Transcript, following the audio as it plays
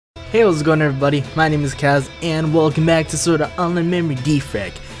Hey, how's it going everybody? My name is Kaz and welcome back to Sorta Online Memory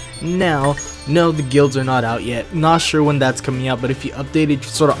Defrag. Now, no, the guilds are not out yet. Not sure when that's coming out, but if you updated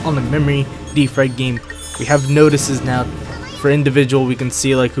Sorta Online Memory Defrag game, we have notices now. For individual, we can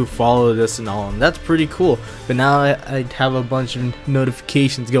see like who followed us and all, and that's pretty cool. But now I have a bunch of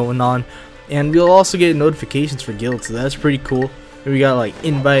notifications going on, and we'll also get notifications for guilds, so that's pretty cool. And we got like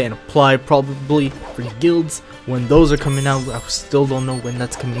invite and apply probably for guilds when those are coming out. I still don't know when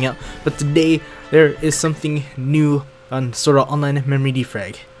that's coming out, but today there is something new on Sorta Online Memory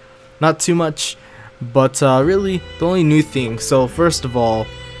Defrag. Not too much, but really the only new thing. So first of all,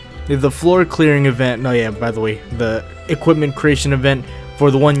 the floor clearing event. No, yeah, by the way, the equipment creation event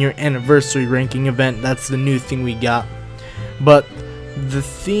for the 1-year anniversary ranking event, that's the new thing we got. But the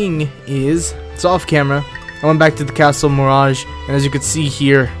thing is, it's off camera. I went back to the Castle Mirage, and as you can see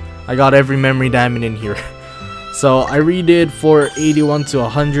here, I got every memory diamond in here. So I redid for 81 to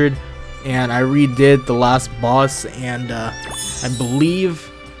 100, and I redid the last boss, and I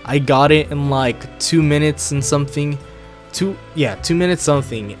believe I got it in like 2 minutes and something. 2 minutes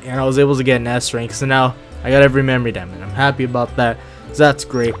something, and I was able to get an S rank. So now I got every memory diamond. I'm happy about that. So that's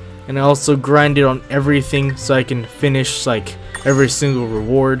great. And I also grinded on everything so I can finish like every single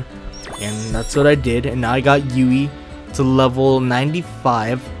reward. And that's what I did, and now I got Yui to level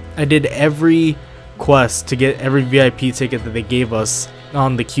 95. I did every quest to get every VIP ticket that they gave us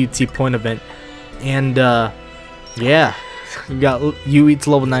on the QT point event, and yeah, we got Yui to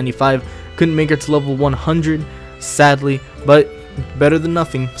level 95. Couldn't make her to level 100, sadly, but better than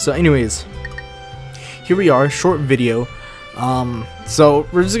nothing. So anyways, here we are, short video. So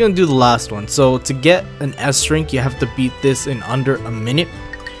we're just gonna do the last one. So to get an S rank, you have to beat this in under a minute.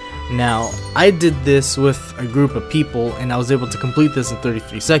 Now, I did this with a group of people, and I was able to complete this in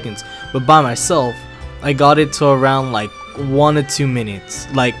 33 seconds. But by myself, I got it to around like 1 to 2 minutes.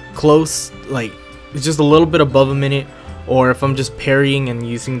 Like close, like it's just a little bit above a minute. Or if I'm just parrying and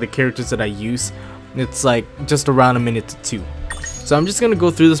using the characters that I use, it's like just around a minute to 2. So I'm just gonna go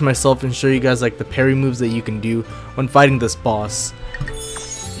through this myself and show you guys like the parry moves that you can do when fighting this boss.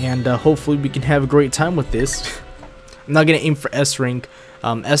 And hopefully we can have a great time with this. I'm not gonna aim for S rank.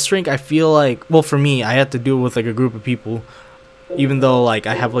 S rank, I feel like, well, for me, I had to do it with like a group of people, even though like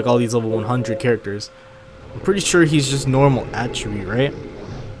I have like all these level 100 characters. I'm pretty sure he's just normal attribute, right?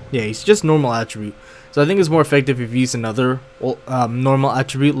 Yeah, he's just normal attribute. So I think it's more effective if you use another normal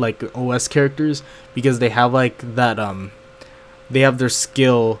attribute like OS characters, because they have like that they have their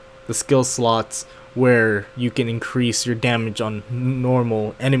skill, the skill slots where you can increase your damage on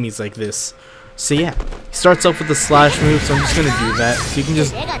normal enemies like this. So yeah, he starts off with the slash move, so I'm just gonna do that. So you can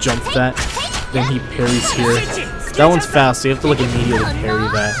just jump that, then he parries here. That one's fast, so you have to like immediately parry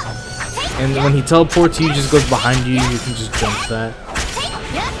that. And when he teleports you, just goes behind you, you can just jump that.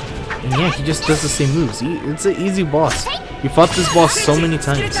 And yeah, he just does the same moves. It's an easy boss. We fought this boss so many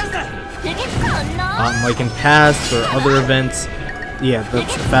times. Like in past or other events. Yeah,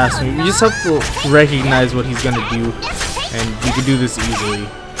 that's the fast move. You just have to recognize what he's gonna do, and you can do this easily.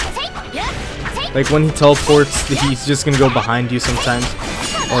 Like when he teleports, he's just gonna go behind you sometimes,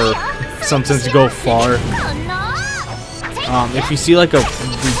 or sometimes go far. If you see like a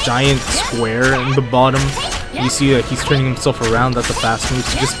giant square in the bottom, you see that he's turning himself around. That's a fast move.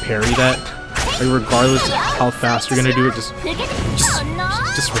 So just parry that. Like regardless of how fast you're gonna do it, just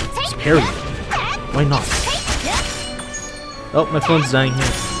parry it. Why not? Oh, my phone's dying here.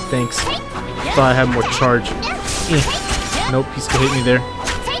 Thanks. Thought I had more charge. Nope, he still hit me there.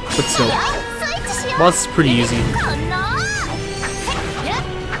 But still. Boss is pretty easy.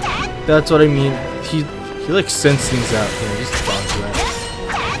 That's what I mean. He like sends things out. Yeah, just dodge that.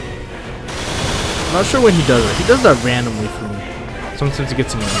 I'm not sure when he does it. He does that randomly for me. Sometimes it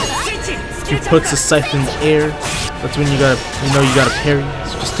gets annoying. He puts the scythe in the air. That's when you gotta parry.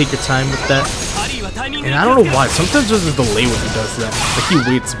 So just take your time with that. And I don't know why. Sometimes there's a delay when he does that. Like he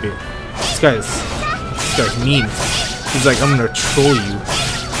waits a bit. This guy's mean. He's like, I'm gonna troll you.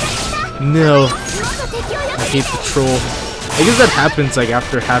 No. I hate the troll. I guess that happens like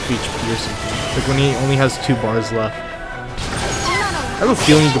after half HP or something. Like when he only has 2 bars left. I have a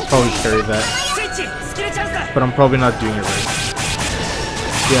feeling you could probably carry that. But I'm probably not doing it right.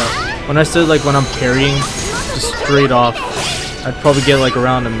 Yeah, when I said like when I'm parrying, just straight off, I'd probably get like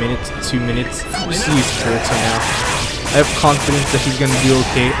around a minute to 2 minutes. Just use turrets right now. I have confidence that he's gonna do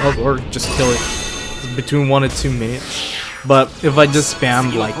okay, or just kill it. It's between 1 and 2 minutes. But if I just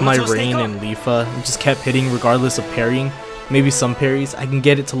spammed like my Rain and Leafa and just kept hitting regardless of parrying, maybe some parries, I can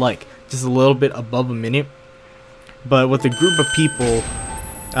get it to like just a little bit above a minute. But with a group of people,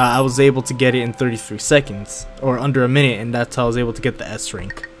 I was able to get it in 33 seconds, or under a minute, and that's how I was able to get the S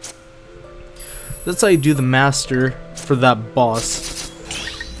rank. that's how you do the master for that boss.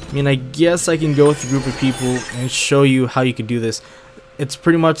 I mean, I guess I can go with a group of people and show you how you can do this. It's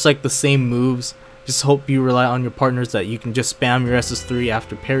pretty much like the same moves. Just hope you rely on your partners that you can just spam your SS3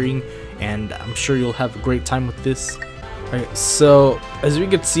 after parrying, and I'm sure you'll have a great time with this. Alright, so as we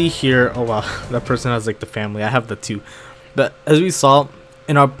can see here, oh wow, that person has like the family. I have the two. But as we saw,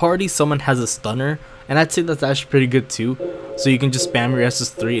 in our party someone has a stunner, and I'd say that's actually pretty good too. So you can just spam your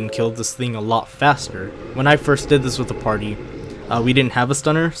SS3 and kill this thing a lot faster. When I first did this with the party, we didn't have a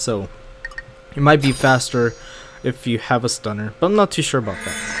stunner, so it might be faster if you have a stunner, but I'm not too sure about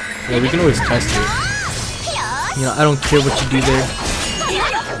that. Yeah, we can always test it. You know, I don't care what you do there.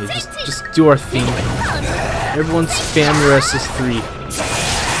 Yeah, just do our thing. Everyone spam your SS3.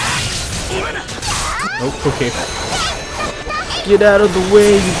 Oh, okay. Get out of the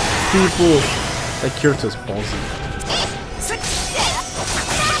way, you people! That Kirito's ballsy.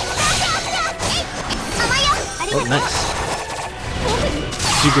 Oh, nice.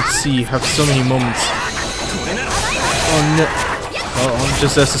 As you can see, you have so many moments. Oh no. Oh, I'm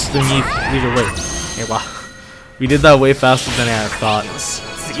just SS3 either way. Hey, wow. We did that way faster than I thought.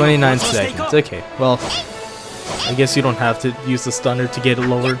 29 seconds. Okay, well, I guess you don't have to use the stunner to get it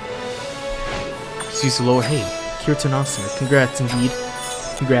lower. Just use the lower. Hey, Kirito Nasuna. Congrats indeed.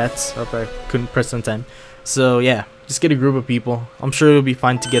 Congrats. Oh, I couldn't press on time. So yeah, just get a group of people. I'm sure it'll be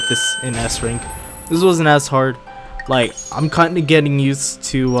fine to get this in S rank. This wasn't as hard. Like, I'm kind of getting used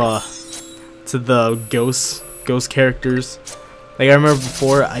to the ghost characters. Like, I remember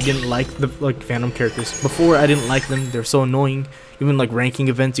before I didn't like the Phantom characters. Before I didn't like them. They're so annoying. Even like ranking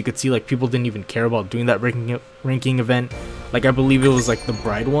events, you could see like people didn't even care about doing that ranking event. Like, I believe it was like the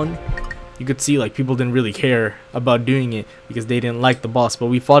bride one. You could see like people didn't really care about doing it because they didn't like the boss. But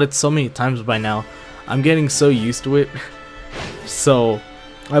we fought it so many times by now. I'm getting so used to it. So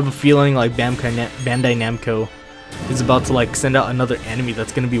I have a feeling like Bandai Namco is about to like send out another enemy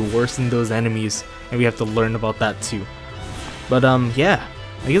that's gonna be worse than those enemies, and we have to learn about that too. But yeah,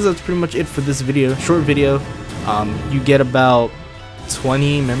 I guess that's pretty much it for this video. Short video. You get about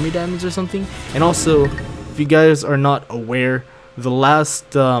 20 memory damage or something. And also, if you guys are not aware, the last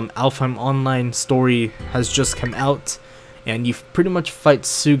Alfheim Online story has just come out, and you pretty much fight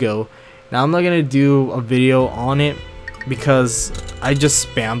Sugo. Now I'm not gonna do a video on it because I just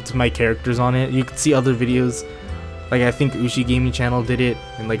spammed my characters on it. You can see other videos, like I think Uchi Gaming Channel did it,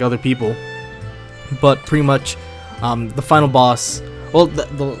 and like other people. But pretty much, the final boss, well,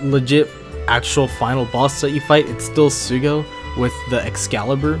 the legit actual final boss that you fight, it's still Sugo with the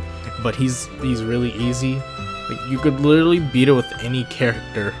Excalibur, but he's really easy. Like, you could literally beat it with any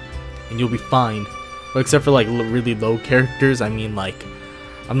character, and you'll be fine. Well, except for like really low characters. I mean, like,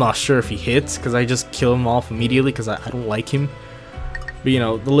 I'm not sure if he hits because I just kill him off immediately because I don't like him. But you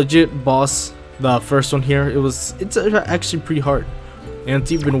know, the legit boss, the first one here, it's actually pretty hard, and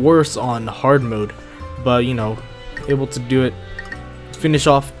it's even worse on hard mode. But you know, able to do it, finish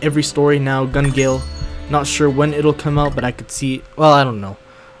off every story now. Gun Gale, not sure when it'll come out, but I could see. Well, I don't know.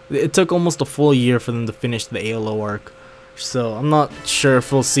 It took almost a full year for them to finish the ALO arc, so I'm not sure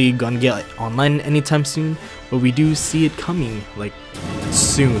if we'll see Gun Gale online anytime soon. But we do see it coming like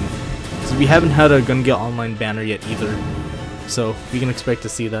soon. So we haven't had a Gun Gale online banner yet either. So we can expect to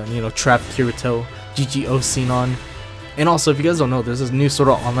see that. You know, Trap Kirito, GGO Sinon. And also, if you guys don't know, there's this new sort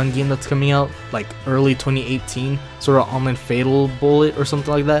of online game that's coming out, like early 2018, sort of online Fatal Bullet or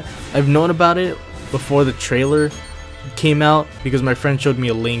something like that. I've known about it before the trailer came out because my friend showed me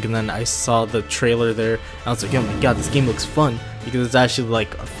a link, and then I saw the trailer there. And I was like, oh my god, this game looks fun because it's actually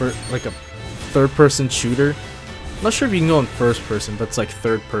like a third-person shooter. I'm not sure if you can go in first person, but it's like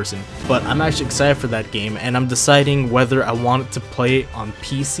third person. But I'm actually excited for that game, and I'm deciding whether I want it to play on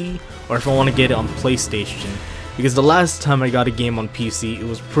PC or if I want to get it on PlayStation. Because the last time I got a game on PC, it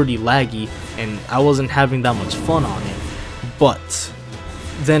was pretty laggy, and I wasn't having that much fun on it. But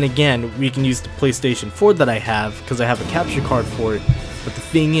then again, we can use the PlayStation 4 that I have, because I have a capture card for it. But the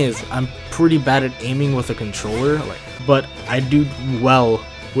thing is, I'm pretty bad at aiming with a controller, but I do well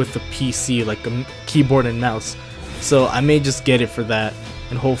with the PC, like a keyboard and mouse. So I may just get it for that,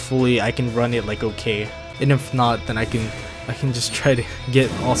 and hopefully I can run it like okay. And if not, then I can just try to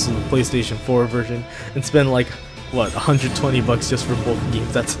get also the PlayStation 4 version and spend like, what, 120 bucks just for both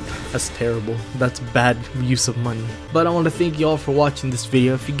games. That's terrible. That's bad use of money. But I want to thank you all for watching this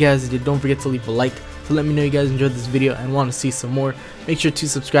video. If you guys did, don't forget to leave a like to let me know you guys enjoyed this video and want to see some more. Make sure to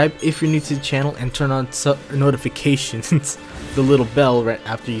subscribe if you're new to the channel, and turn on notifications, the little bell right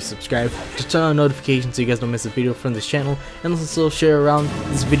after you subscribe. Just turn on notifications so you guys don't miss a video from this channel, and also share around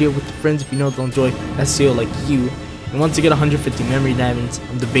this video with your friends if you know they'll enjoy SEO like you. And once I get 150 memory diamonds,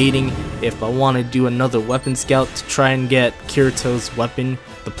 I'm debating if I want to do another weapon scout to try and get Kirito's weapon,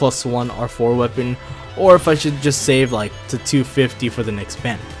 the +1 R4 weapon, or if I should just save like to 250 for the next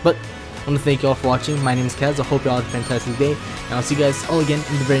ban. But I want to thank you all for watching. My name is Kaz. I hope you all have a fantastic day, and I'll see you guys all again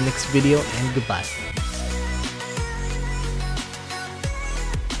in the very next video, and goodbye.